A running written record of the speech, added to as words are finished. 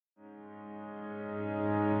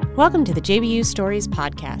Welcome to the JBU Stories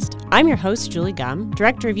podcast. I'm your host, Julie Gumm,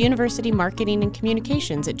 Director of University Marketing and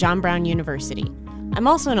Communications at John Brown University. I'm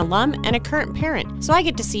also an alum and a current parent, so I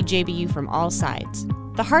get to see JBU from all sides.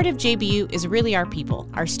 The heart of JBU is really our people,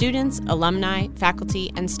 our students, alumni,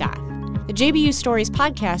 faculty, and staff. The JBU Stories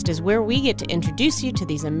podcast is where we get to introduce you to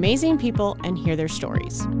these amazing people and hear their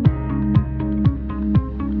stories.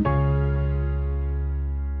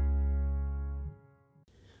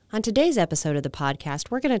 On today's episode of the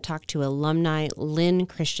podcast, we're going to talk to alumni Lynn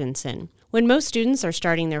Christensen. When most students are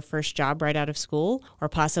starting their first job right out of school or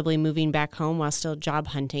possibly moving back home while still job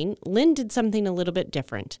hunting, Lynn did something a little bit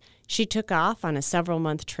different. She took off on a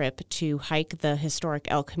several-month trip to hike the historic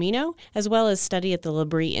El Camino, as well as study at the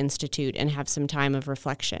Labrie Institute and have some time of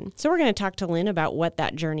reflection. So we're going to talk to Lynn about what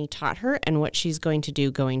that journey taught her and what she's going to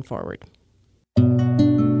do going forward.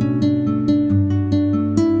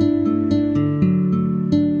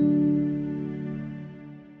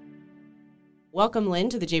 Welcome, Lynn,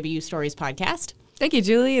 to the JBU Stories podcast. Thank you,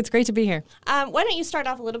 Julie. It's great to be here. Why don't you start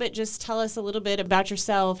off a little bit, just tell us a little bit about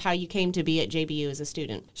yourself, how you came to be at JBU as a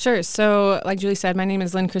student. Sure. So like Julie said, my name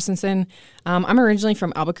is Lynn Christensen. I'm originally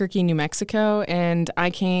from Albuquerque, New Mexico, and I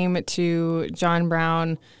came to John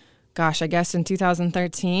Brown, I guess in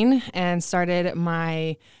 2013, and started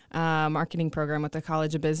my marketing program with the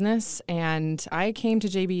College of Business. And I came to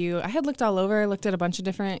JBU. I had looked all over, looked at a bunch of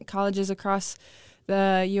different colleges across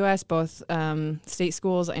the U.S., both state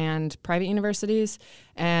schools and private universities,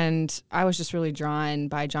 and I was just really drawn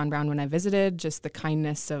by John Brown when I visited, just the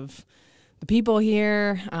kindness of the people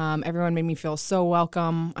here. Everyone made me feel so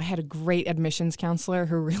welcome. I had a great admissions counselor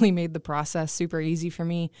who really made the process super easy for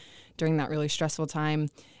me during that really stressful time.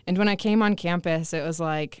 And when I came on campus, it was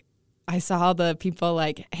like I saw the people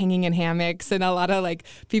like hanging in hammocks and a lot of like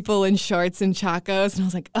people in shorts and chacos. And I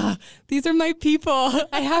was like, oh, these are my people.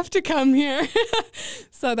 I have to come here.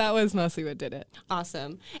 So that was mostly what did it.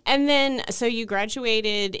 Awesome. And then, so you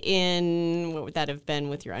graduated in, what would that have been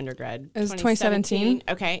with your undergrad? It was 2017.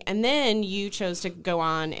 Okay. And then you chose to go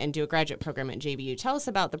on and do a graduate program at JBU. Tell us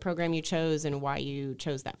about the program you chose and why you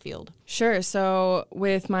chose that field. Sure. So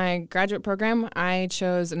with my graduate program, I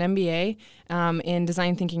chose an MBA in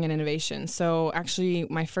design thinking and innovation. So actually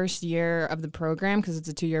my first year of the program, because it's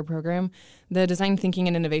a 2-year program, the design thinking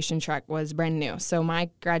and innovation track was brand new. So my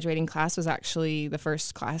graduating class was actually the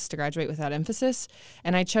first class to graduate with that emphasis.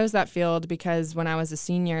 And I chose that field because when I was a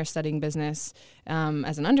senior studying business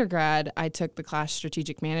as an undergrad, I took the class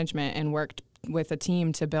strategic management and worked with a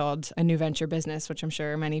team to build a new venture business, which I'm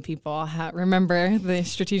sure many people remember the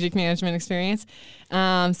strategic management experience.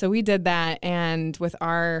 So we did that, and with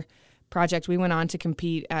our project, we went on to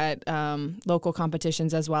compete at local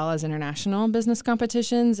competitions as well as international business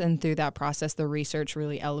competitions, and through that process, the research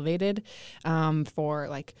really elevated for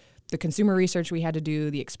like the consumer research we had to do,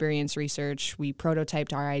 the experience research, we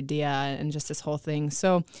prototyped our idea, and just this whole thing.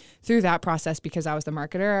 So through that process, because I was the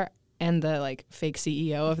marketer and the like fake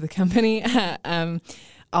CEO of the company,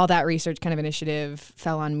 all that research kind of initiative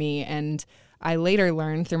fell on me. And I later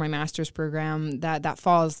learned through my master's program that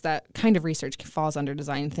kind of research falls under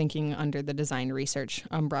design thinking, under the design research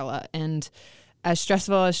umbrella. And as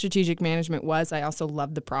stressful as strategic management was, I also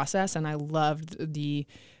loved the process and I loved the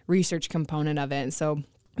research component of it. And so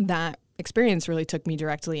that experience really took me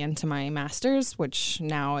directly into my master's, which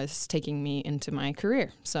now is taking me into my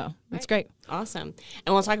career. So it's great. Awesome.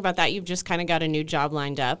 And we'll talk about that. You've just kind of got a new job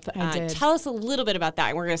lined up. I did. Tell us a little bit about that.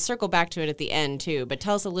 And we're going to circle back to it at the end too, but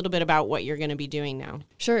tell us a little bit about what you're going to be doing now.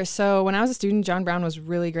 Sure. So when I was a student, John Brown was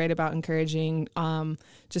really great about encouraging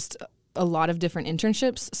just a lot of different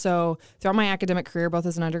internships. So throughout my academic career, both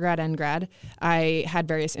as an undergrad and grad, I had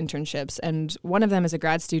various internships. And one of them as a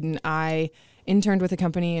grad student, I interned with a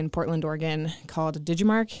company in Portland, Oregon called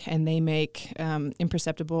Digimarc, and they make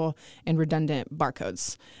imperceptible and redundant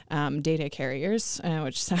barcodes, data carriers,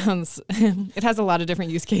 which sounds, it has a lot of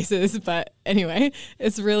different use cases, but anyway,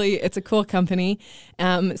 it's a cool company.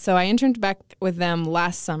 So I interned back with them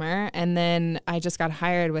last summer, and then I just got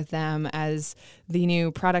hired with them as the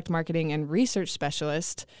new product marketing and research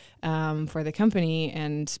specialist for the company,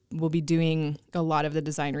 and we'll be doing a lot of the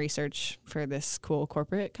design research for this cool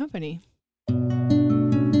corporate company.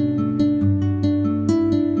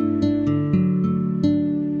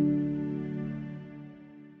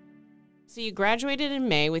 So you graduated in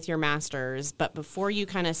May with your master's, but before you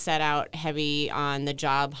kind of set out heavy on the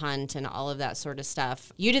job hunt and all of that sort of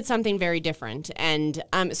stuff, you did something very different. And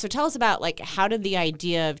so tell us about, like, how did the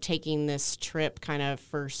idea of taking this trip kind of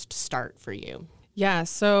first start for you? Yeah,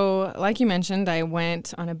 so like you mentioned, I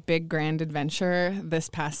went on a big grand adventure this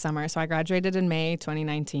past summer. So I graduated in May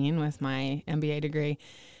 2019 with my MBA degree.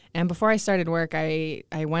 And before I started work, I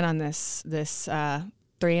went on this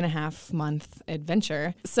 3.5-month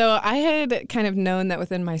adventure. So I had kind of known that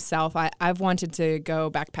within myself, I've wanted to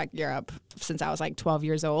go backpack Europe since I was like 12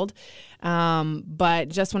 years old. But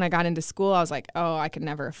just when I got into school, I was like, oh, I could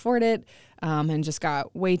never afford it. And just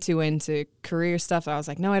got way too into career stuff. I was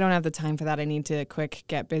like, no, I don't have the time for that. I need to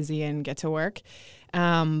get busy and get to work.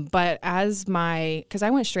 But because I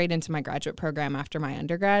went straight into my graduate program after my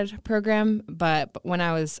undergrad program. But when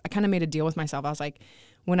I kind of made a deal with myself. I was like,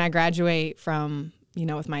 when I graduate from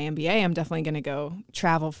with my MBA, I'm definitely going to go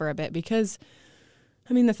travel for a bit because,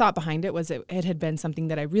 I mean, the thought behind it was it had been something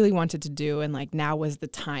that I really wanted to do, and like now was the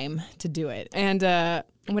time to do it. And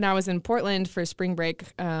when I was in Portland for spring break,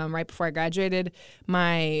 right before I graduated,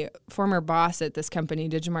 my former boss at this company,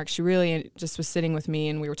 Digimark, she really just was sitting with me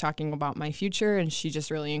and we were talking about my future, and she just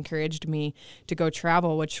really encouraged me to go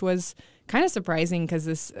travel, which was kind of surprising because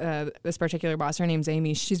this particular boss, her name's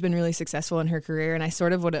Amy, she's been really successful in her career, and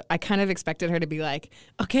I kind of expected her to be like,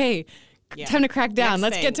 okay, time to crack down.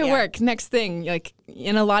 Let's get to work. Next thing. Like,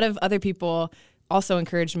 and a lot of other people also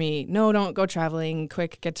encouraged me, no, don't go traveling.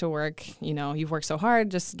 Quick, get to work. You've worked so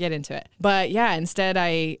hard, just get into it. But yeah, instead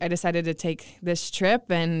I decided to take this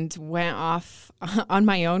trip and went off on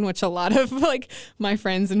my own, which a lot of like my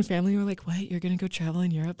friends and family were like, what, you're going to go travel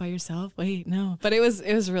in Europe by yourself? Wait, no. But it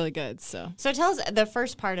was really good. So tell us, the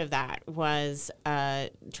first part of that was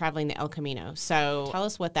traveling the El Camino. So tell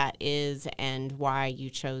us what that is and why you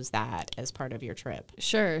chose that as part of your trip.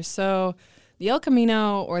 Sure. So the El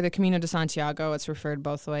Camino, or the Camino de Santiago, it's referred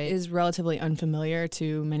both ways, is relatively unfamiliar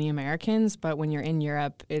to many Americans, but when you're in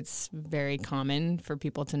Europe, it's very common for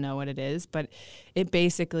people to know what it is. But it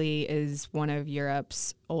basically is one of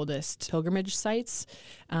Europe's oldest pilgrimage sites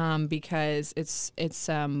because it's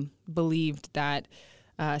believed that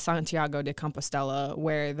Santiago de Compostela,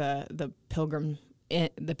 where the pilgrimage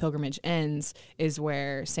ends, is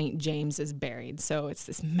where St. James is buried. So it's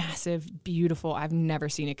this massive, beautiful, I've never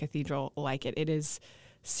seen a cathedral like it. It is,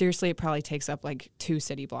 seriously, it probably takes up like 2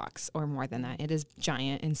 city blocks or more than that. It is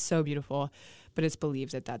giant and so beautiful, but it's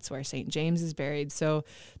believed that that's where St. James is buried. So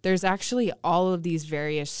there's actually all of these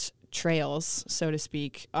various trails, so to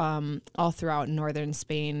speak, all throughout northern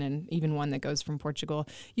Spain, and even one that goes from Portugal.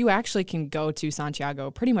 You actually can go to Santiago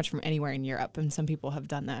pretty much from anywhere in Europe, and some people have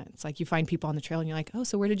done that. It's like you find people on the trail and you're like, oh,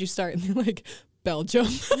 so where did you start? And they're like, Belgium.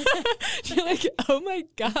 You're like, oh my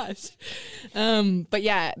gosh. But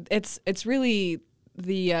yeah, it's really,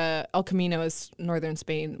 the El Camino is northern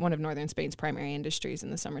Spain, one of northern Spain's primary industries in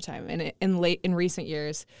the summertime. And in recent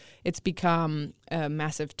years, it's become a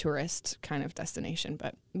massive tourist kind of destination.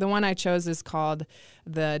 But the one I chose is called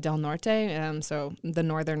the Del Norte, so the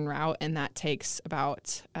northern route, and that takes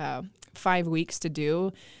about 5 weeks to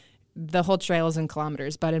do. The whole trail is in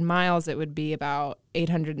kilometers, but in miles it would be about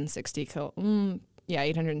 860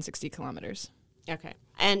 kilometers. Okay.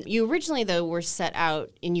 And you originally, though, were set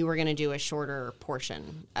out and you were going to do a shorter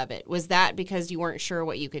portion of it. Was that because you weren't sure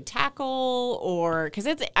what you could tackle, or because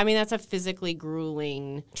that's a physically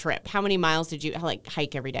grueling trip? How many miles did you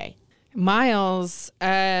hike every day? Miles,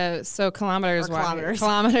 so kilometers.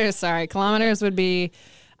 Kilometers would be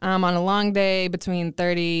on a long day between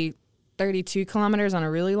 32 kilometers on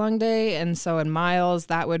a really long day. And so in miles,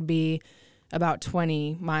 that would be about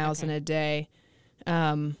 20 miles in a day.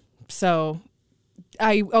 So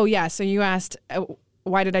you asked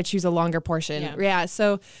why did I choose a longer portion? Yeah.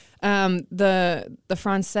 So the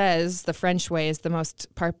Française, the French way, is the most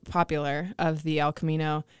popular of the El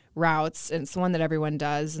Camino routes. And it's the one that everyone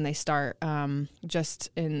does, and they start just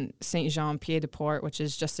in Saint-Jean-Pied-de-Port, which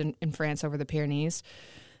is just in France over the Pyrenees.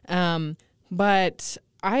 But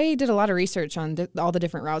I did a lot of research on all the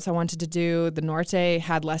different routes I wanted to do. The Norte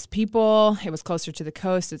had less people. It was closer to the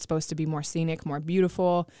coast. It's supposed to be more scenic, more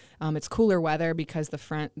beautiful. It's cooler weather because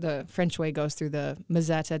the French way goes through the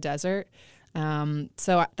Meseta Desert.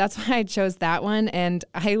 So that's why I chose that one. And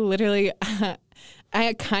I literally,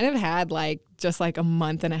 I kind of had just a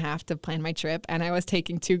month and a half to plan my trip. And I was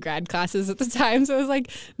taking 2 grad classes at the time. So it was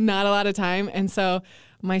not a lot of time. And so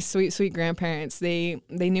my sweet, sweet grandparents, they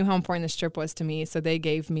knew how important this trip was to me. So they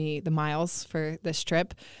gave me the miles for this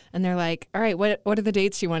trip. And they're like, all right, what are the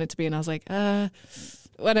dates you want it to be? And I was like,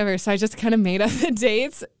 whatever. So I just kind of made up the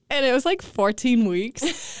dates. And it was 14 weeks.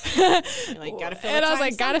 Gotta fill and I was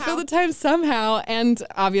like, gotta fill the time somehow. And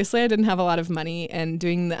obviously I didn't have a lot of money. And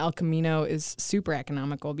doing the El Camino is super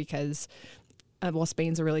economical because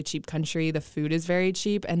Spain's a really cheap country. The food is very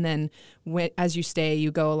cheap. And then as you stay,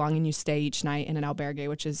 you go along and you stay each night in an albergue,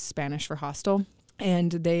 which is Spanish for hostel.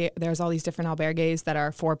 And there's all these different albergues that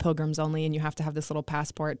are for pilgrims only, and you have to have this little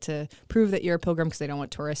passport to prove that you're a pilgrim because they don't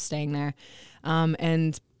want tourists staying there.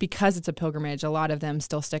 And because it's a pilgrimage, a lot of them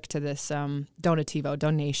still stick to this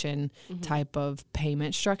donation type of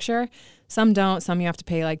payment structure. Some don't. Some you have to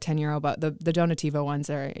pay like €10, but the donativo ones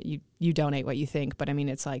are you donate what you think. But I mean,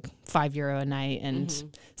 it's like €5 a night.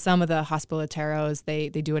 And some of the hospitaleros, they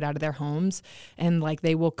do it out of their homes, and like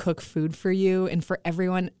they will cook food for you. And for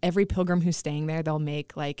every pilgrim who's staying there, they'll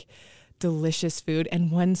make like delicious food.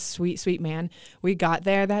 And one sweet man, we got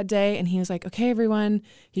there that day and he was like, okay, everyone,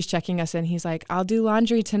 he's checking us in. He's like, I'll do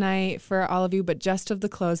laundry tonight for all of you, but just of the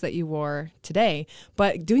clothes that you wore today.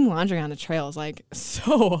 But doing laundry on the trail is like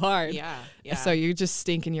so hard. Yeah. So you just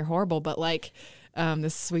stink and you're horrible. But like,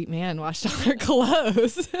 this sweet man washed all our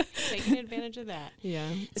clothes. Taking advantage of that. Yeah.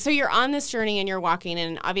 So you're on this journey and you're walking,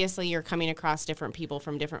 and obviously you're coming across different people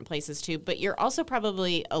from different places too, but you're also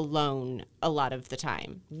probably alone a lot of the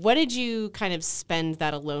time. What did you kind of spend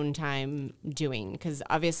that alone time doing? Because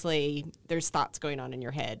obviously there's thoughts going on in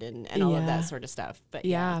your head and all of that sort of stuff. But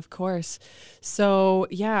yeah, of course. So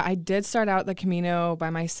yeah, I did start out the Camino by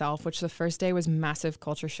myself, which the first day was massive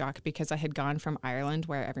culture shock because I had gone from Ireland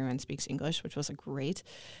where everyone speaks English, which was great.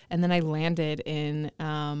 And then I landed in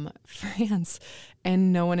France,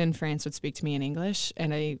 and no one in France would speak to me in English.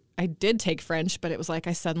 And I did take French, but it was like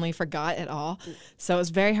I suddenly forgot it all. So it was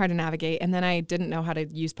very hard to navigate. And then I didn't know how to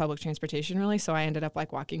use public transportation really. So I ended up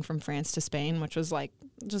like walking from France to Spain, which was like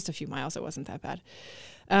just a few miles. It wasn't that bad.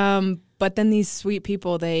 But then these sweet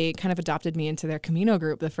people, they kind of adopted me into their Camino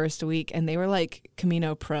group the first week, and they were like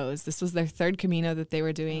Camino pros. This was their third Camino that they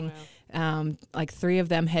were doing. Oh, wow. Like 3 of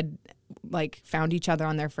them had like found each other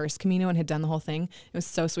on their first Camino and had done the whole thing. It was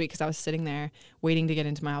so sweet because I was sitting there waiting to get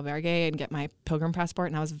into my albergue and get my pilgrim passport,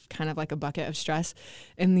 and I was kind of like a bucket of stress.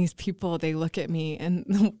 And these people, they look at me,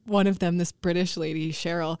 and one of them, this British lady,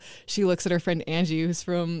 Cheryl, she looks at her friend Angie, who's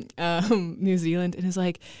from New Zealand, and is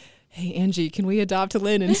like, hey, Angie, can we adopt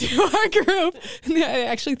Lynn into our group? And I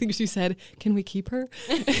actually think she said, can we keep her?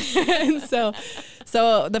 And so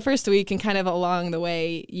the first week and kind of along the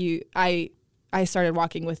way, I started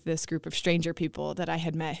walking with this group of stranger people that I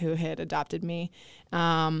had met who had adopted me.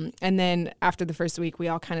 And then after the first week, we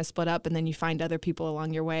all kind of split up, and then you find other people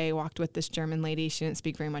along your way. Walked with this German lady. She didn't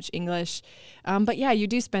speak very much English. But yeah, you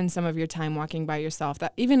do spend some of your time walking by yourself.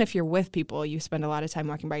 That even if you're with people, you spend a lot of time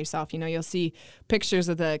walking by yourself. You know, you'll see pictures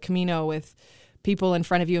of the Camino with people in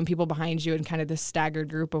front of you and people behind you and kind of this staggered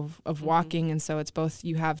group of walking. And so it's both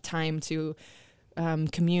you have time to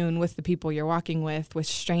commune with the people you're walking with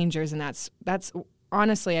strangers. And that's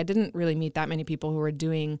honestly, I didn't really meet that many people who were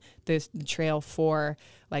doing this trail for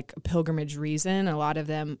like a pilgrimage reason. A lot of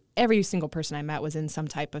them, every single person I met was in some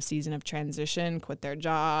type of season of transition, quit their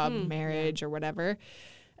job, marriage, or whatever.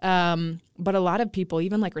 But a lot of people,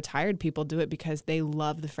 even like retired people, do it because they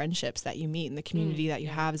love the friendships that you meet and the community that you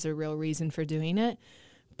have is a real reason for doing it.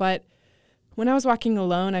 But when I was walking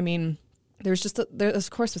alone, I mean, there's of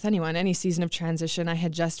course with anyone, any season of transition. I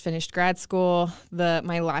had just finished grad school.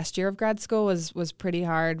 My last year of grad school was pretty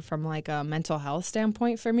hard from like a mental health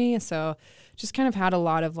standpoint for me. So just kind of had a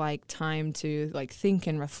lot of like time to like think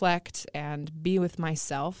and reflect and be with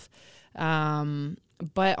myself.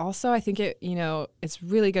 But also I think it's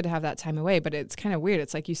really good to have that time away, but it's kind of weird.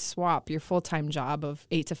 It's like you swap your full-time job of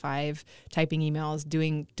 8 to 5, typing emails,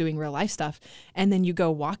 doing real life stuff. And then you go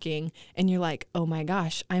walking and you're like, oh my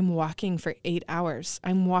gosh, I'm walking for 8 hours.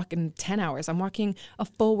 I'm walking 10 hours. I'm walking a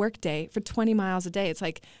full work day for 20 miles a day. It's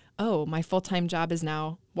like, oh, my full-time job is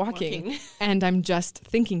now walking. And I'm just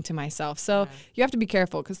thinking to myself. So you have to be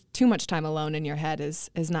careful because too much time alone in your head is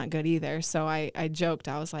not good either. So I joked,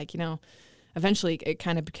 I was like, eventually it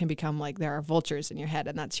kind of can become like there are vultures in your head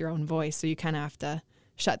and that's your own voice. So you kind of have to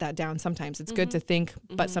shut that down. Sometimes it's good to think,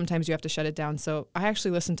 but sometimes you have to shut it down. So I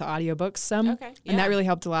actually listened to audiobooks and that really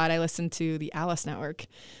helped a lot. I listened to the Alice Network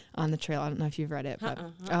on the trail. I don't know if you've read it, but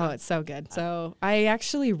oh, it's so good. So I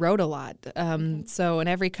actually wrote a lot. So in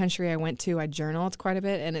every country I went to, I journaled quite a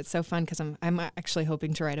bit, and it's so fun because I'm actually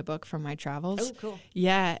hoping to write a book from my travels. Oh, cool.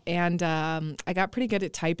 Yeah, and I got pretty good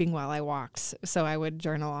at typing while I walked, so I would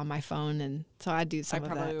journal on my phone, and so I'd do some of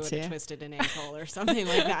that too. I probably would have twisted an ankle or something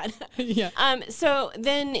like that. Yeah. So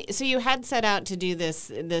you had set out to do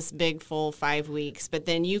this big full 5 weeks, but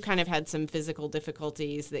then you kind of had some physical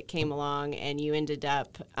difficulties that came along, and you ended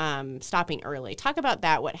up stopping early. Talk about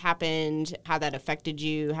that. What happened? How that affected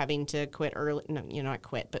you? Having to quit early? No, not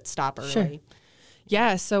quit, but stop early. Sure.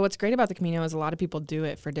 Yeah. So what's great about the Camino is a lot of people do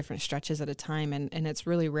it for different stretches at a time, and it's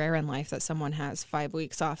really rare in life that someone has 5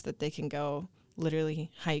 weeks off that they can go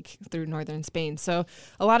literally hike through northern Spain. So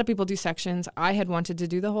a lot of people do sections. I had wanted to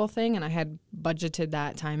do the whole thing, and I had budgeted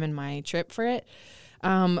that time in my trip for it.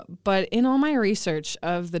 But in all my research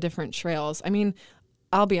of the different trails, I mean,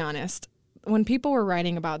 I'll be honest, when people were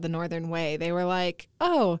writing about the Northern Way, they were like,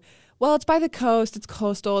 oh, well, it's by the coast, it's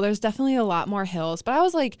coastal, there's definitely a lot more hills. But I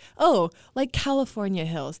was like, oh, like California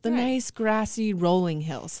hills, the nice grassy rolling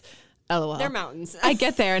hills. LOL. They're mountains. I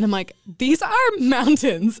get there and I'm like, these are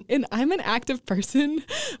mountains. And I'm an active person.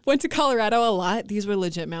 Went to Colorado a lot. These were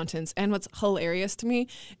legit mountains. And what's hilarious to me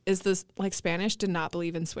is this, like, Spanish did not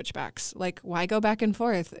believe in switchbacks. Like, why go back and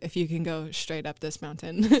forth if you can go straight up this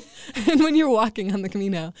mountain? And when you're walking on the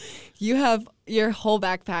Camino, you have your whole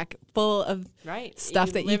backpack full of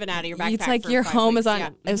stuff that living out of your backpack. It's like for your 5 home weeks. is on. Yeah.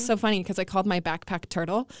 It was so funny because I called my backpack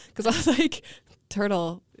Turtle because I was like,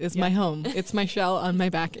 Turtle is my home. It's my shell on my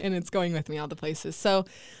back, and it's going with me all the places. So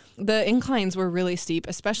the inclines were really steep,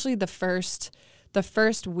 especially the first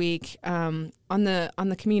week on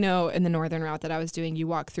the Camino in the northern route that I was doing. You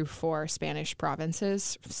walk through 4 Spanish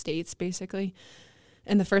provinces, states basically.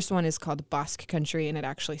 And the first one is called Basque Country, and it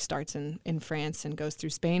actually starts in France and goes through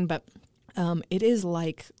Spain. But it is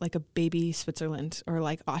like a baby Switzerland or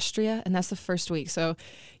like Austria, and that's the first week. So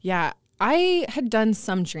yeah, I had done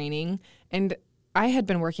some training, and I had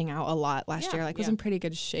been working out a lot last year, was in pretty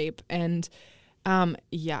good shape. And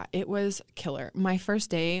it was killer. My first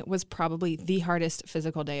day was probably the hardest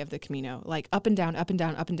physical day of the Camino, like up and down, up and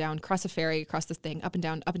down, up and down, cross a ferry, across this thing, up and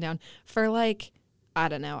down for like, I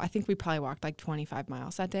don't know. I think we probably walked like 25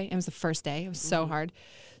 miles that day. It was the first day. It was so hard.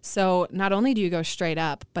 So not only do you go straight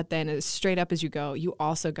up, but then as straight up as you go, you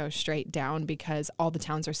also go straight down because all the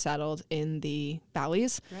towns are settled in the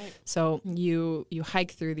valleys. Right. So you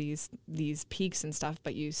hike through these peaks and stuff,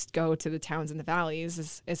 but you go to the towns in the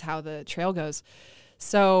valleys is how the trail goes.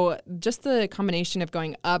 So just the combination of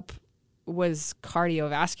going up was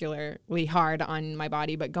cardiovascularly hard on my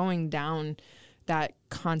body, but going down, that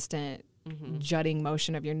constant jutting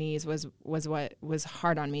motion of your knees was what was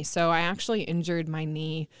hard on me. So I actually injured my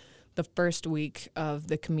knee the first week of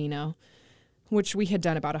the Camino, which we had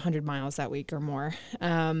done about 100 miles that week or more.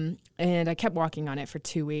 And I kept walking on it for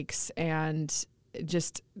 2 weeks, and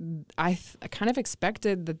just I kind of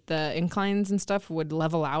expected that the inclines and stuff would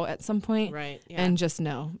level out at some point. Right. Yeah. And just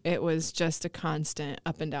no, it was just a constant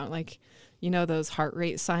up and down, like, you know, those heart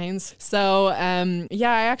rate signs. So,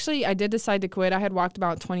 I did decide to quit. I had walked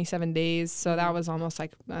about 27 days. So that was almost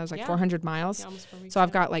like, 400 miles. Yeah, almost 4 weeks, so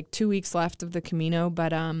I've got like 2 weeks left of the Camino.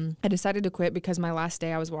 But I decided to quit because my last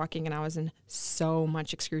day I was walking and I was in so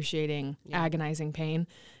much excruciating, agonizing pain.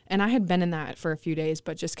 And I had been in that for a few days,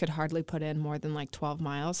 but just could hardly put in more than like 12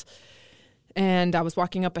 miles. And I was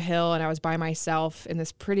walking up a hill, and I was by myself in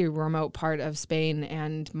this pretty remote part of Spain,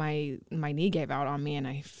 and my knee gave out on me, and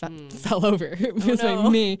I fell over. It was my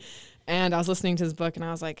knee. And I was listening to this book, and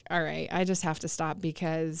I was like, all right, I just have to stop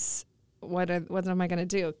because what am I going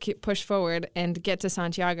to do? Push forward and get to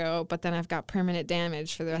Santiago, but then I've got permanent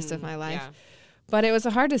damage for the rest of my life. Yeah. But it was a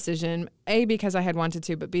hard decision, A, because I had wanted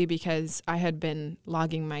to, but B, because I had been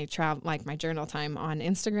logging my my journal time on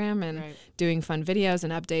Instagram and doing fun videos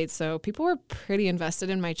and updates. So people were pretty invested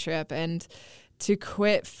in my trip, and to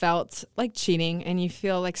quit felt like cheating, and you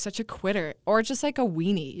feel like such a quitter or just like a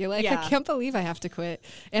weenie. You're like, I can't believe I have to quit,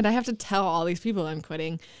 and I have to tell all these people I'm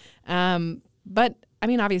quitting. But I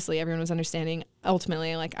mean, obviously everyone was understanding.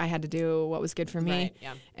 Ultimately, like, I had to do what was good for me. Right,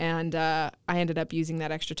 yeah. And I ended up using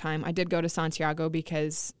that extra time. I did go to Santiago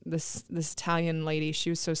because this Italian lady, she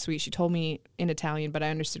was so sweet. She told me in Italian, but I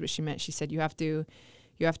understood what she meant. She said, you have to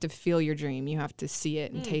feel your dream. You have to see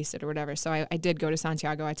it and taste it or whatever. So I did go to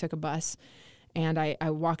Santiago. I took a bus. And I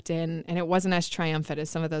walked in, and it wasn't as triumphant as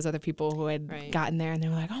some of those other people who had gotten there, and they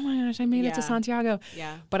were like, oh my gosh, I made it to Santiago.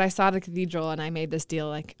 Yeah. But I saw the cathedral, and I made this deal,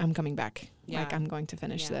 like, I'm coming back. Yeah. Like, I'm going to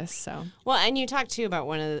finish this. So. Well, and you talked too about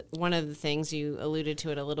one of the things, you alluded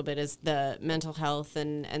to it a little bit, is the mental health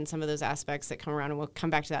and some of those aspects that come around, and we'll come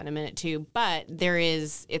back to that in a minute too. But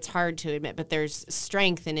it's hard to admit, but there's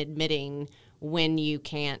strength in admitting when you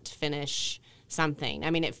can't finish something.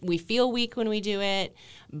 I mean, we feel weak when we do it,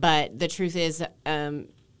 but the truth is,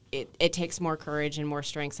 it takes more courage and more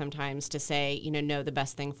strength sometimes to say, no, the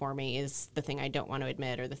best thing for me is the thing I don't want to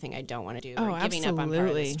admit, or the thing I don't want to do, or giving up on part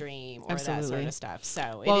of this dream, or that sort of stuff.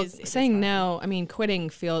 So saying no, I mean, quitting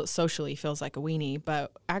socially feels like a weenie,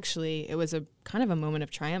 but actually it was a kind of a moment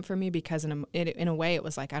of triumph for me, because in a way it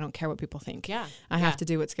was like, I don't care what people think. Yeah, I have to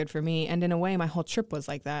do what's good for me. And in a way, my whole trip was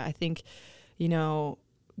like that. I think,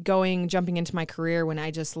 jumping into my career when I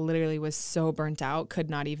just literally was so burnt out, could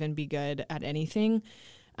not even be good at anything.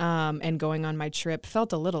 and going on my trip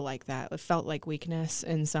felt a little like that. It felt like weakness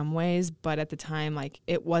in some ways, but at the time, like,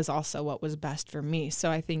 it was also what was best for me. So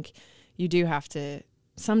I think you do have to,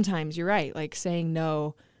 sometimes you're right, like saying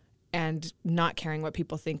no and not caring what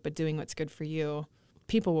people think, but doing what's good for you.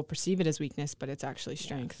 People will perceive it as weakness, but it's actually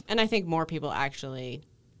strength. And I think more people actually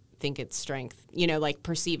think it's strength, you know, like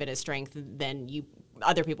perceive it as strength than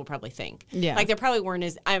other people probably think. Yeah. Like there probably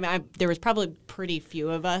weren't there was probably pretty few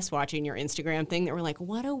of us watching your Instagram thing that were like,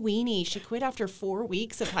 what a weenie. She quit after 4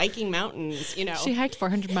 weeks of hiking mountains, you know. She hiked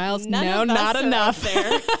 400 miles. No, not enough.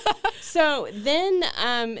 There. So then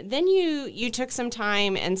you took some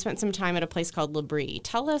time and spent some time at a place called L'Abri.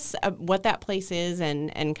 Tell us what that place is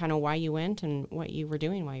and kind of why you went and what you were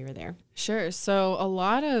doing while you were there. Sure. So a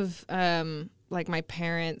lot of like my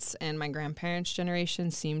parents and my grandparents' generation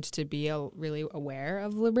seemed to be really aware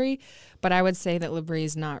of L'Abri, but I would say that L'Abri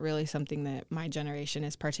is not really something that my generation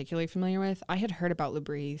is particularly familiar with. I had heard about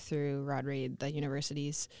L'Abri through Rod Reed, the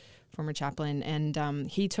university's former chaplain, and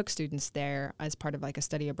he took students there as part of like a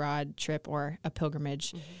study abroad trip or a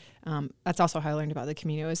pilgrimage. Mm-hmm. That's also how I learned about the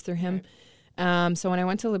Camino, is through him. Right. So when I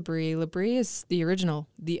went to L'Abri is the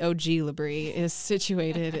OG L'Abri is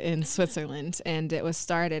situated in Switzerland, and it was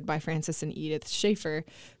started by Francis and Edith Schaefer,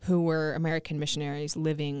 who were American missionaries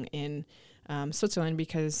living in Switzerland,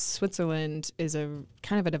 because Switzerland is a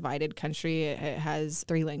kind of a divided country. It has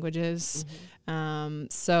 3 languages. Mm-hmm.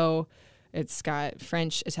 So it's got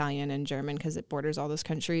French, Italian, and German because it borders all those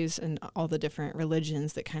countries, and all the different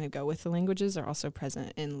religions that kind of go with the languages are also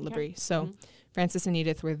present in L'Abri. Yeah. So mm-hmm. Francis and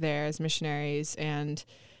Edith were there as missionaries and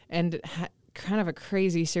kind of a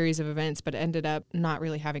crazy series of events, but ended up not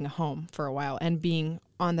really having a home for a while and being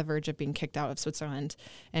on the verge of being kicked out of Switzerland.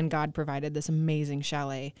 And God provided this amazing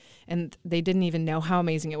chalet. And they didn't even know how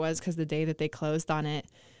amazing it was because the day that they closed on it,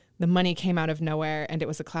 the money came out of nowhere and it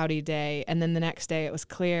was a cloudy day. And then the next day it was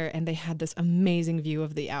clear and they had this amazing view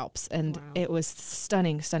of the Alps. And wow. It was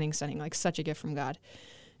stunning, stunning, stunning, like such a gift from God.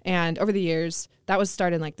 And over the years, that was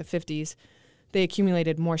started in like the 50s. They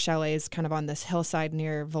accumulated more chalets kind of on this hillside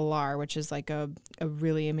near Villar, which is like a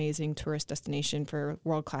really amazing tourist destination for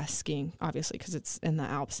world-class skiing, obviously, because it's in the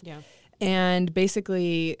Alps. Yeah. And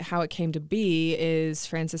basically how it came to be is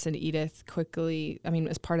Francis and Edith quickly,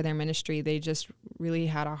 as part of their ministry, they just really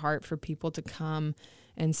had a heart for people to come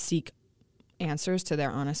and seek answers to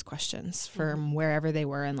their honest questions from wherever they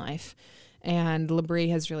were in life. And L'Abri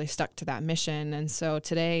has really stuck to that mission. And so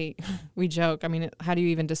today we joke, how do you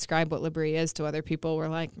even describe what L'Abri is to other people? We're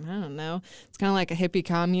like, I don't know. It's kind of like a hippie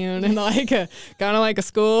commune and kind of like a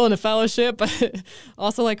school and a fellowship, but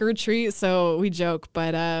also like a retreat. So we joke.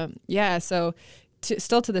 But so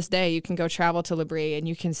still to this day, you can go travel to L'Abri and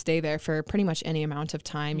you can stay there for pretty much any amount of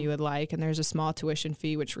time you would like. And there's a small tuition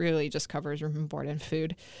fee, which really just covers room and board and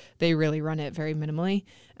food. They really run it very minimally.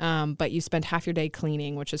 But you spend half your day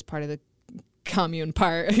cleaning, which is part of the communal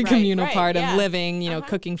part of living,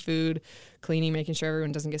 cooking food, cleaning, making sure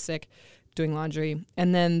everyone doesn't get sick, doing laundry.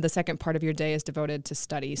 And then the second part of your day is devoted to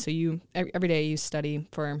study. So every day you study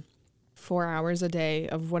for 4 hours a day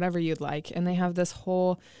of whatever you'd like. And they have this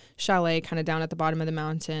whole chalet kind of down at the bottom of the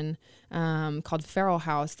mountain called Farrell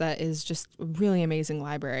House that is just a really amazing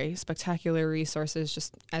library, spectacular resources,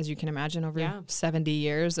 just as you can imagine over 70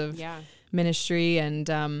 years of ministry. And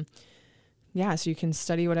so you can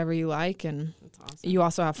study whatever you like, and that's awesome. You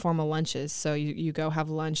also have formal lunches. So you go have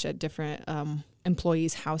lunch at different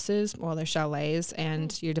employees' houses, their chalets,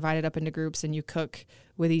 and you're divided up into groups and you cook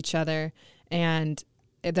with each other. And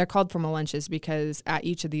they're called formal lunches because at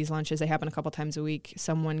each of these lunches, they happen a couple times a week,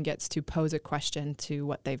 someone gets to pose a question to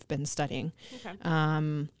what they've been studying.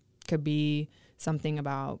 Okay. Could be something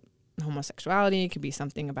about homosexuality, could be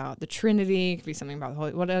something about the Trinity, could be something about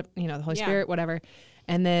the Holy Spirit, whatever.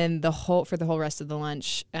 And then for the whole rest of the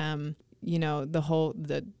lunch, the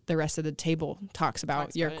rest of the table talks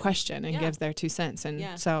about your question and gives their 2 cents.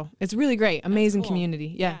 And so it's really great. Amazing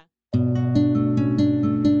community. Yeah.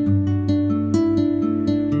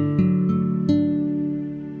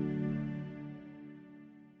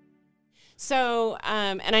 So,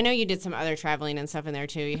 and I know you did some other traveling and stuff in there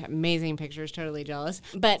too. You have amazing pictures, totally jealous.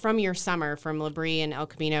 But from your summer, from L'Abri and El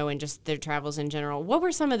Camino and just their travels in general, what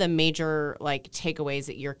were some of the major takeaways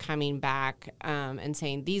that you're coming back and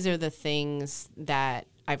saying, these are the things that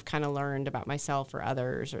I've kind of learned about myself or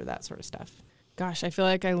others or that sort of stuff? Gosh, I feel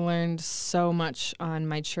like I learned so much on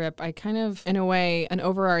my trip. I kind of, in a way, an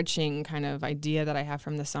overarching kind of idea that I have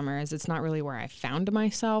from the summer is it's not really where I found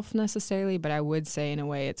myself necessarily, but I would say in a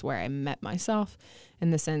way it's where I met myself,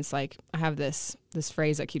 in the sense I have this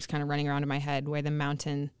phrase that keeps kind of running around in my head, where the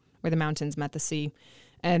mountains met the sea.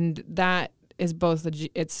 And that is both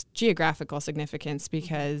its geographical significance,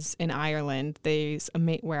 because in Ireland,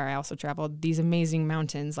 where I also traveled, these amazing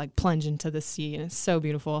mountains like plunge into the sea, and it's so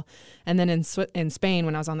beautiful. And then in Spain,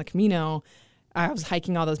 when I was on the Camino, I was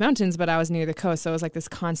hiking all those mountains, but I was near the coast, so it was like this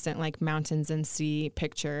constant like mountains and sea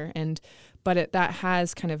picture. But that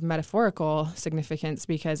has kind of metaphorical significance,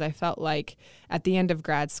 because I felt like at the end of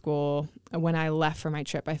grad school, when I left for my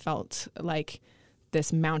trip, I felt like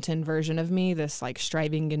this mountain version of me, this like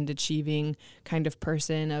striving and achieving kind of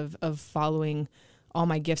person of following all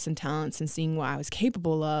my gifts and talents and seeing what I was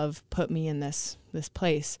capable of, put me in this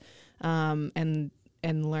place, and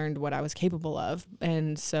learned what I was capable of.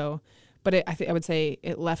 And so, but I would say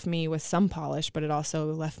it left me with some polish, but it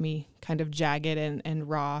also left me kind of jagged and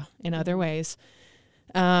raw in other ways.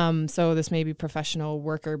 So this maybe professional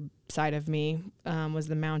worker side of me was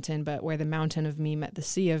the mountain, but where the mountain of me met the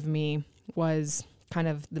sea of me was kind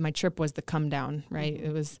of my trip was the come down, right? Mm-hmm.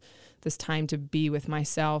 It was this time to be with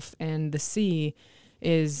myself, and the sea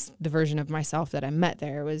is the version of myself that I met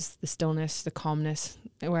there. It was the stillness, the calmness,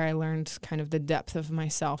 where I learned kind of the depth of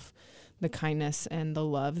myself, the kindness and the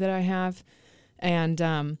love that I have. And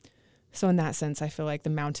so in that sense, I feel like the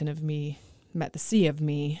mountain of me met the sea of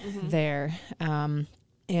me there.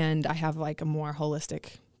 And I have like a more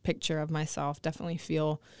holistic picture of myself, definitely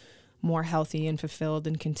feel more healthy and fulfilled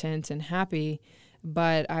and content and happy.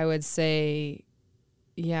 But I would say,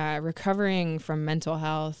 yeah, recovering from mental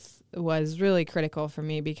health was really critical for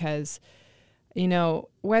me, because, you know,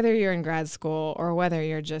 whether you're in grad school or whether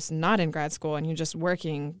you're just not in grad school and you're just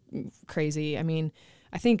working crazy, I mean,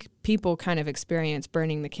 I think people kind of experience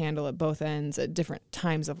burning the candle at both ends at different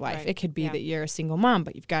times of life. Right. It could be that you're a single mom,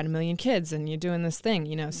 but you've got a million kids and you're doing this thing,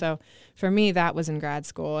 you know. Mm-hmm. So for me, that was in grad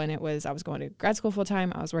school, and I was going to grad school full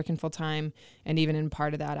time. I was working full time. And even in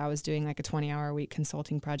part of that, I was doing like a 20-hour-a-week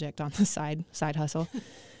consulting project on the side hustle.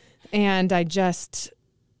 And I just,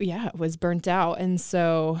 was burnt out. And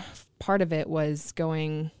so part of it was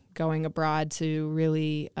going abroad to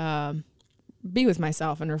really be with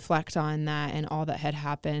myself and reflect on that and all that had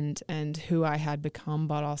happened and who I had become,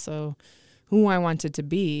 but also who I wanted to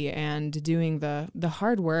be, and doing the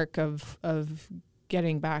hard work of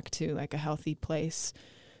getting back to like a healthy place.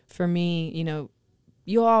 For me, you know,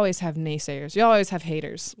 you'll always have naysayers. You'll always have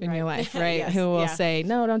haters in your life, right? Yes, who will say,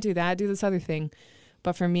 no, don't do that. Do this other thing.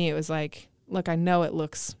 But for me, it was like, look, I know it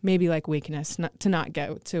looks maybe like weakness to not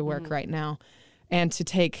go to work right now and to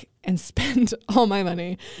take and spend all my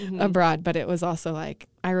money abroad. But it was also like,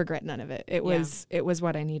 I regret none of it. It was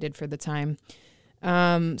what I needed for the time.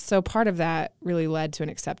 So part of that really led to an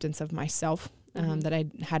acceptance of myself that I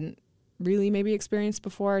hadn't really maybe experienced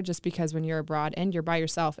before, just because when you're abroad and you're by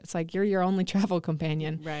yourself, it's like you're your only travel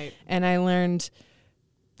companion. Right. And I learned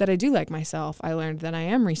that I do like myself. I learned that I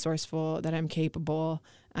am resourceful, that I'm capable.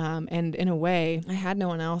 And in a way, I had no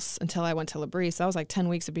one else until I went to L'Abri. So I was like 10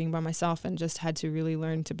 weeks of being by myself and just had to really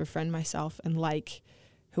learn to befriend myself and like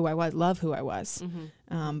who I was, love who I was.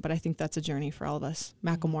 But I think that's a journey for all of us.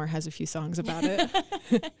 Macklemore has a few songs about it.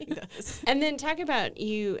 He does. And then talk about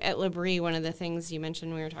you at L'Abri. One of the things you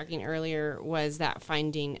mentioned when we were talking earlier was that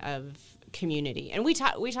finding of community. And we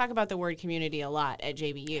talk about the word community a lot at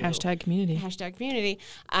JBU. Hashtag community. Hashtag community.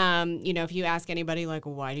 You know, if you ask anybody, like,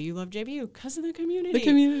 why do you love JBU? Because of the community. The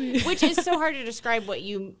community. Which is so hard to describe what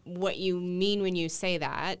you mean when you say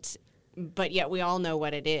that. But yet we all know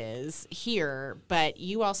what it is here. But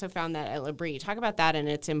you also found that at L'Abri. Talk about that and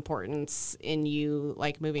its importance in you,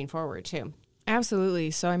 like, moving forward, too.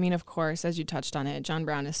 Absolutely. So, I mean, of course, as you touched on it, John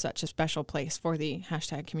Brown is such a special place for the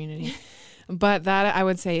hashtag community. But that, I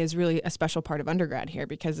would say, is really a special part of undergrad here,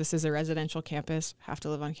 because this is a residential campus. Have to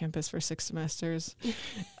live on campus for 6 semesters.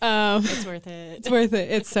 It's worth it. It's worth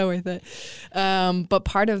it. It's so worth it. But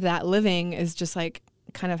part of that living is just like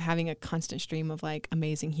kind of having a constant stream of like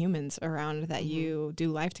amazing humans around that you do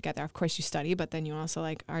life together. Of course you study, but then you also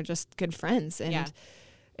like are just good friends. And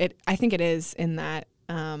I think it is in that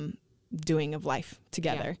doing of life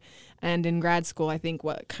together. And in grad school, I think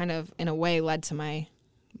what kind of in a way led to my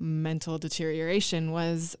mental deterioration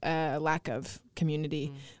was a lack of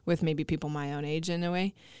community with maybe people my own age in a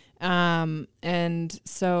way. And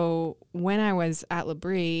so when I was at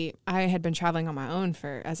L'Abri, I had been traveling on my own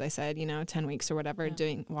for, as I said, 10 weeks or whatever,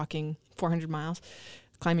 walking 400 miles,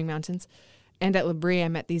 climbing mountains. And at L'Abri, I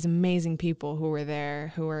met these amazing people who were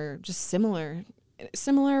there, who were just similar,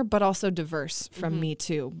 but also diverse from me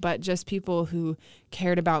too. But just people who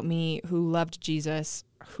cared about me, who loved Jesus,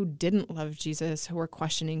 who didn't love Jesus, who were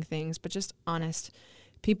questioning things, but just honest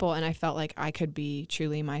people. And I felt like I could be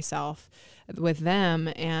truly myself with them,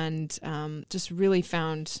 and just really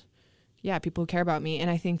found people who care about me. And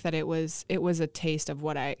I think that it was a taste of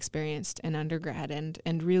what I experienced in undergrad.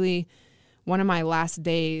 And really one of my last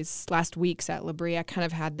weeks at L'Abri, I kind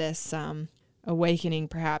of had this awakening,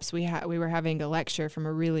 perhaps. We were having a lecture from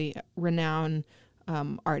a really renowned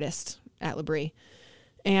artist at L'Abri.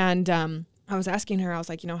 And I was asking her, I was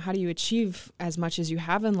like, how do you achieve as much as you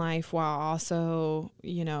have in life while also,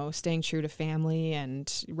 staying true to family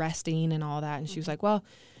and resting and all that? And she was like, well,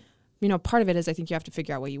 part of it is I think you have to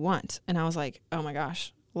figure out what you want. And I was like, oh my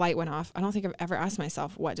gosh, light went off. I don't think I've ever asked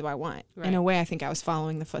myself, what do I want? Right. In a way, I think I was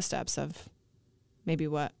following the footsteps of maybe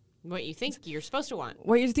what you think you're supposed to want.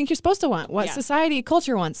 What you think you're supposed to want. What society,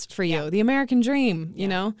 culture wants for you. The American dream,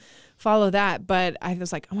 follow that. But I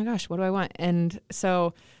was like, oh my gosh, what do I want? And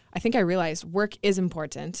so I think I realized work is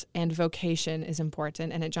important and vocation is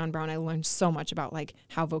important. And at John Brown, I learned so much about like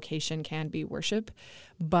how vocation can be worship.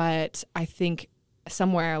 But I think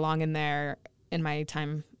somewhere along in there in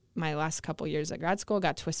my last couple years at grad school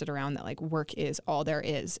got twisted around that like work is all there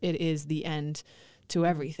is. It is the end to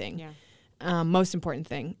everything. Yeah. Most important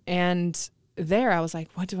thing. And there I was like,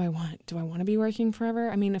 what do I want? Do I want to be working forever?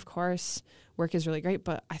 I mean, of course, work is really great,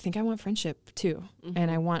 but I think I want friendship too. Mm-hmm.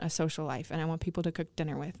 And I want a social life, and I want people to cook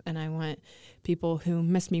dinner with, and I want people who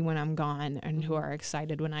miss me when I'm gone and who are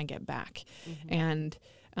excited when I get back. Mm-hmm.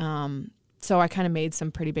 And so I kind of made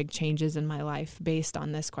some pretty big changes in my life based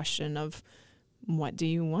on this question of what do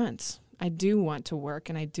you want? I do want to work,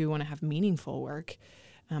 and I do want to have meaningful work,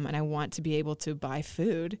 and I want to be able to buy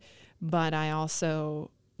food, but I also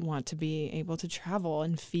want to be able to travel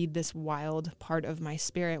and feed this wild part of my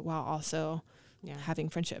spirit while also having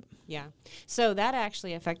friendship. Yeah. So that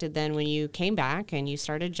actually affected then when you came back and you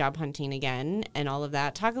started job hunting again and all of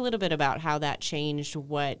that. Talk a little bit about how that changed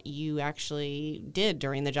what you actually did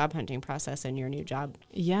during the job hunting process in your new job.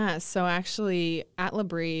 Yeah. So actually at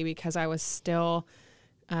L'Abri, because I was still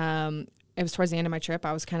it was towards the end of my trip.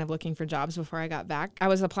 I was kind of looking for jobs before I got back. I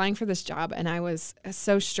was applying for this job and I was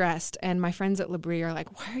so stressed. And my friends at L'Abri are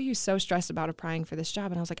like, why are you so stressed about applying for this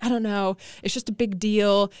job? And I was like, I don't know. It's just a big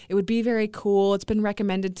deal. It would be very cool. It's been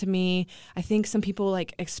recommended to me. I think some people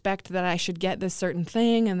like expect that I should get this certain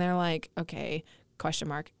thing. And they're like, okay, question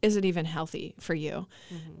mark, is it even healthy for you?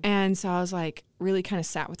 Mm-hmm. And so I was like, really kind of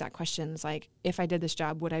sat with that question. It's like, if I did this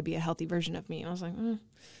job, would I be a healthy version of me? And I was like,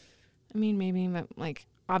 I mean, maybe, but like,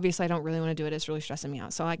 obviously I don't really want to do it. It's really stressing me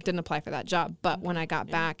out. So I didn't apply for that job. But when I got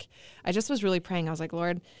back, I just was really praying. I was like,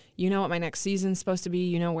 Lord, you know what my next season's supposed to be.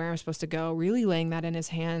 You know where I'm supposed to go. Really laying that in his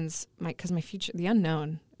hands. Because my future, the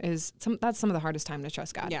unknown is that's some of the hardest time to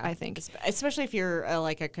trust God, I think. Especially if you're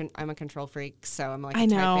I'm a control freak. So I'm like, I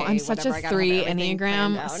know, type A, I'm such a 3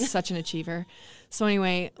 Enneagram, such an achiever. So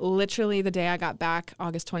anyway, literally the day I got back,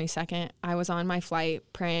 August 22nd, I was on my flight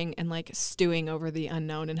praying and like stewing over the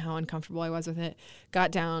unknown and how uncomfortable I was with it.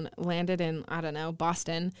 Got down, landed in,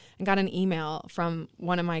 Boston, and got an email from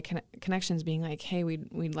one of my connections being like, hey,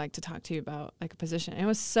 we'd like to talk to you about like a position. And it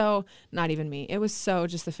was so not even me. It was so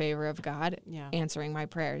just the favor of God answering my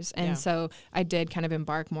prayers. And so I did kind of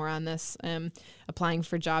embark more on this applying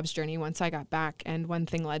for jobs journey once I got back, and one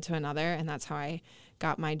thing led to another, and that's how I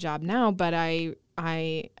got my job now. But I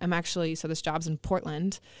am actually, so this job's in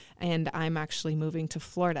Portland, and I'm actually moving to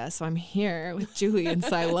Florida. So I'm here with Julie and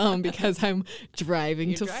Siloam because I'm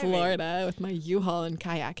driving Florida with my U-Haul and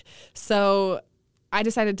kayak. So I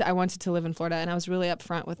decided I wanted to live in Florida, and I was really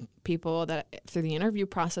upfront with people that through the interview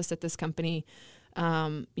process at this company,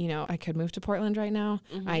 I could move to Portland right now.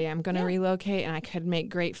 Mm-hmm. I am going to relocate, and I could make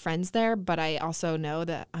great friends there. But I also know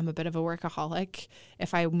that I'm a bit of a workaholic.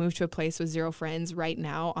 If I move to a place with 0 friends right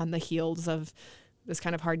now on the heels of this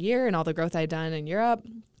kind of hard year and all the growth I'd done in Europe,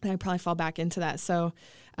 then I'd probably fall back into that. So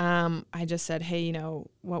I just said, hey,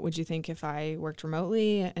 what would you think if I worked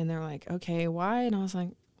remotely? And they're like, okay, why? And I was like,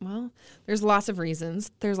 well, there's lots of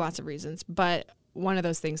reasons. But one of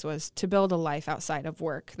those things was to build a life outside of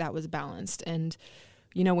work that was balanced. And,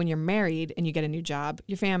 when you're married and you get a new job,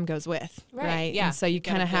 your fam goes with, right? Yeah. And so you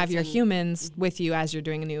kind of have your humans with you as you're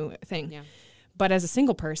doing a new thing. Yeah. But as a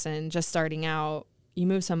single person just starting out, you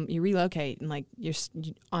relocate, and like you're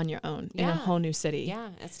on your own in a whole new city. Yeah,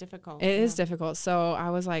 it's difficult. It is difficult. So I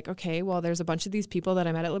was like, okay, well, there's a bunch of these people that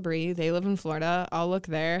I met at L'Abri. They live in Florida. I'll look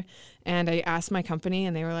there. And I asked my company,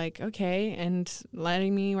 and they were like, okay, and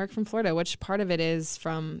letting me work from Florida, which part of it is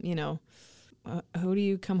from, who do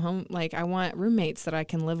you come home? Like, I want roommates that I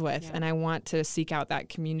can live with, and I want to seek out that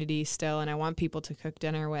community still, and I want people to cook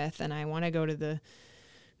dinner with, and I want to go to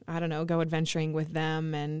go adventuring with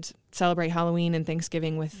them and celebrate Halloween and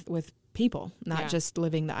Thanksgiving with people, not just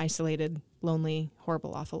living the isolated, lonely,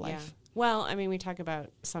 horrible, awful life. Well, I mean, we talk about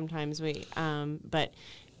sometimes but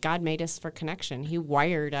God made us for connection. He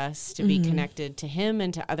wired us to be connected to him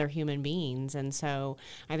and to other human beings. And so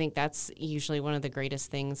I think that's usually one of the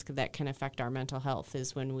greatest things that can affect our mental health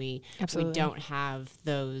is when we don't have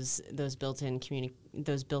those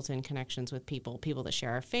built-in connections with people that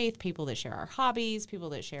share our faith, people that share our hobbies, people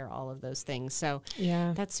that share all of those things. So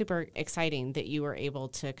that's super exciting that you were able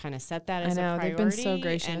to kind of set that as a priority. They've been so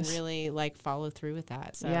gracious and really like follow through with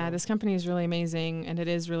that. So yeah, this company is really amazing, and it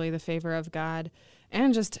is really the favor of God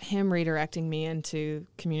and just him redirecting me into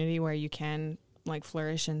community where you can like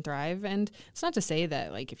flourish and thrive. And it's not to say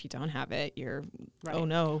that like if you don't have it, you're oh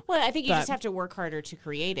no. Well, I think you just have to work harder to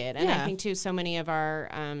create it. And I think too, so many of our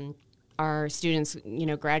students,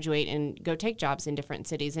 graduate and go take jobs in different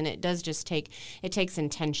cities, and it takes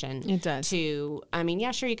intention. It does.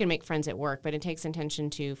 Sure, you can make friends at work, but it takes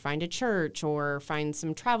intention to find a church or find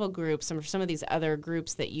some travel groups, some of these other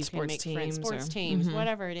groups that you can make friends, sports teams,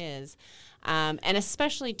 whatever it is. And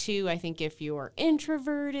especially too, I think if you're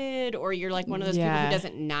introverted or you're like one of those people who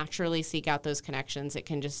doesn't naturally seek out those connections, it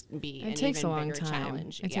can just be an even bigger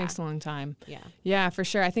challenge. It takes a long time. Yeah. Yeah, for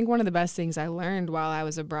sure. I think one of the best things I learned while I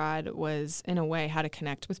was abroad was, in a way, how to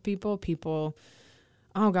connect with people.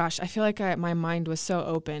 Oh gosh, I feel like my mind was so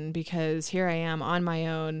open because here I am on my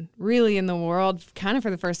own, really in the world, kind of for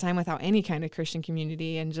the first time without any kind of Christian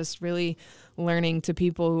community, and just really learning to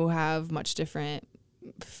people who have much different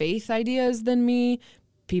faith ideas than me,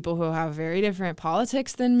 people who have very different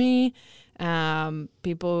politics than me,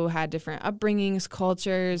 people who had different upbringings,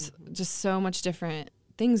 cultures, just so much different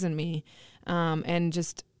things than me, and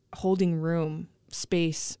just holding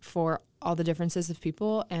space for all the differences of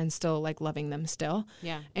people and still like loving them still.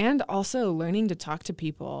 Yeah. And also learning to talk to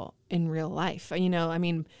people in real life.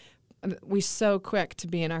 We're so quick to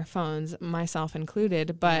be in our phones, myself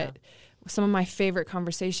included, but some of my favorite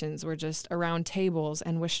conversations were just around tables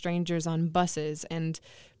and with strangers on buses and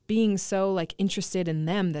being so like interested in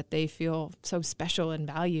them that they feel so special and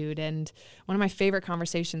valued. And one of my favorite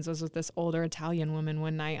conversations was with this older Italian woman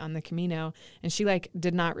one night on the Camino, and she like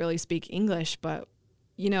did not really speak English, but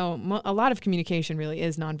a lot of communication really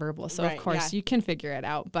is nonverbal. So of course you can figure it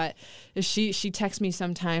out. But she texts me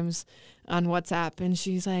sometimes on WhatsApp and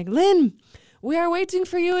she's like, "Lynn, we are waiting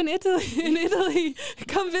for you in Italy.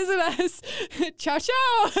 Come visit us. Ciao,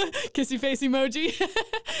 ciao." Kissy face emoji.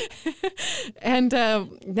 And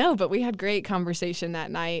but we had great conversation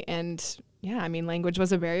that night. And language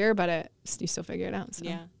was a barrier, but you still figure it out. So.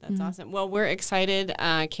 Yeah, that's awesome. Well, we're excited.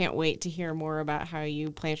 Can't wait to hear more about how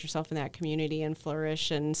you plant yourself in that community and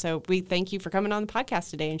flourish. And so we thank you for coming on the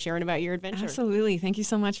podcast today and sharing about your adventure. Absolutely. Thank you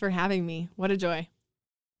so much for having me. What a joy.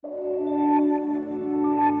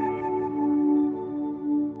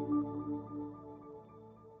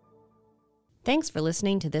 Thanks for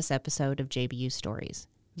listening to this episode of JBU Stories.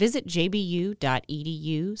 Visit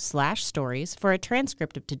jbu.edu/stories for a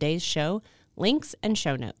transcript of today's show, links, and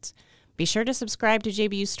show notes. Be sure to subscribe to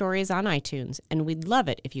JBU Stories on iTunes, and we'd love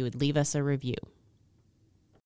it if you would leave us a review.